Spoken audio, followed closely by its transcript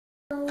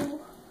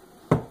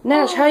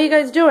Nash, how you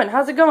guys doing?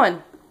 How's it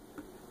going?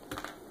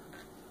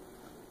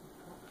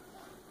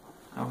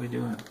 How we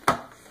doing?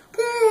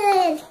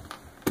 Good.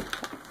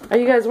 Are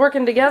you guys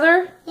working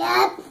together?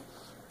 Yep.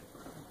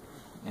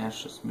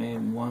 Nash just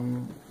made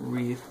one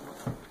wreath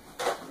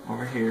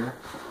over here.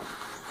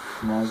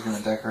 Mom's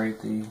gonna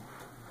decorate the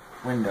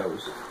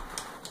windows.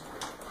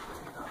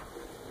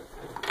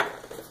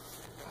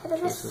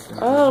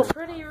 Oh,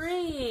 pretty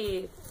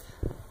wreath.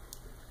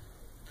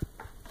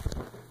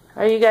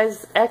 Are you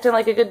guys acting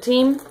like a good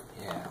team?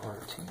 Yeah, we're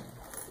a team.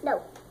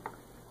 No.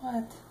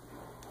 What?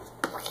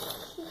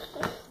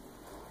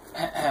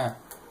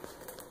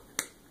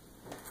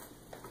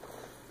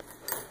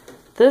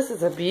 This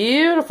is a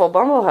beautiful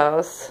Bumble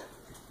house.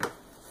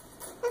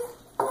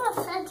 It's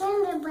a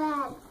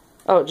gingerbread.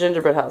 Oh,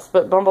 gingerbread house.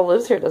 But Bumble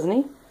lives here, doesn't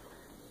he?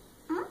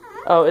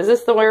 Oh, is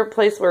this the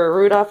place where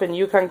Rudolph and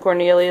Yukon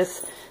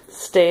Cornelius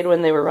stayed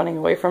when they were running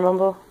away from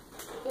Bumble?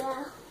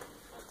 Yeah.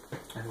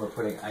 And we're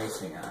putting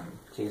icing on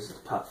Case's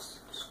puffs.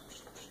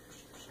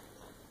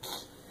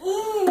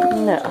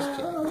 No.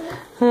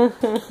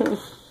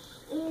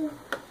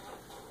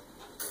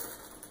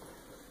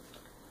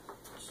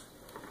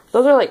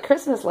 Those are like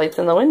Christmas lights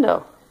in the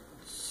window.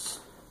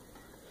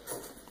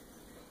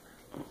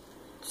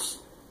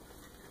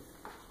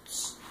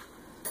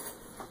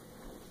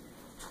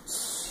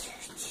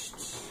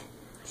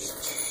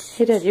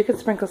 Hey Dad, you could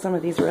sprinkle some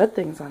of these red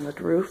things on the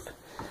roof.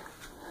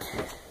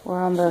 Or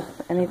on the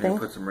anything.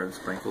 Put some red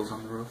sprinkles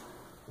on the roof?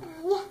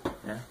 Yeah.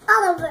 Yeah?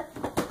 All over.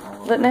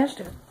 Let Nash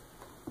do it.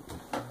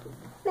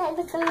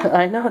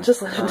 I know,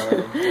 just let him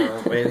do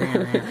it. Wait,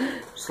 hang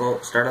on. Slow,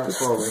 start out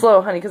slowly.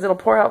 Slow, honey, because it'll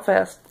pour out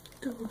fast.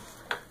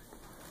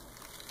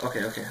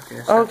 Okay.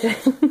 Okay.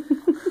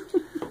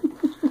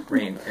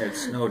 Rain, it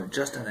snowed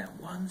just in that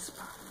one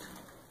spot.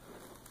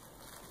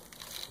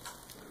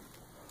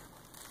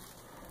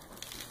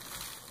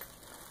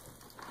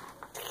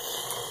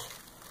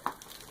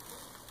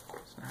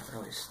 It's not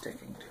really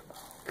sticking too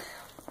well.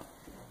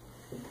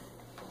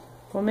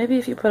 Well, maybe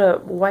if you put a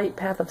white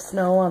path of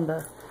snow on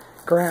the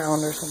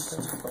ground or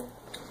something.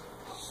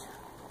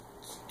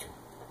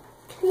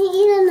 Can you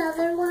eat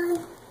another one?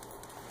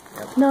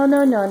 Yep.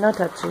 No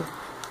touchy.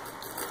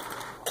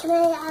 Can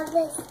I have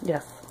this?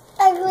 Yes.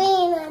 A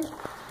green one.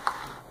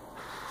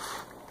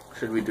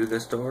 Should we do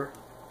this door?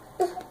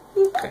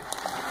 Okay.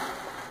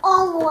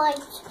 All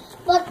white.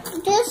 But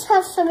this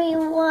has to be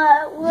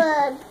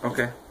wood.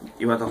 Okay.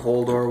 You want the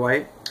whole door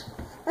white?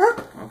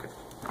 Huh? Okay.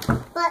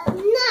 But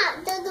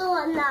not the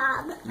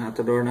doorknob. Not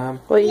the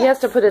doorknob? Well, he has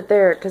to put it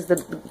there because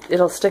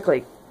it'll stick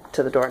like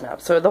to the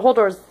doorknob. So the whole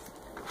door's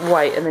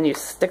white, and then you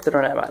stick the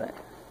doorknob on it.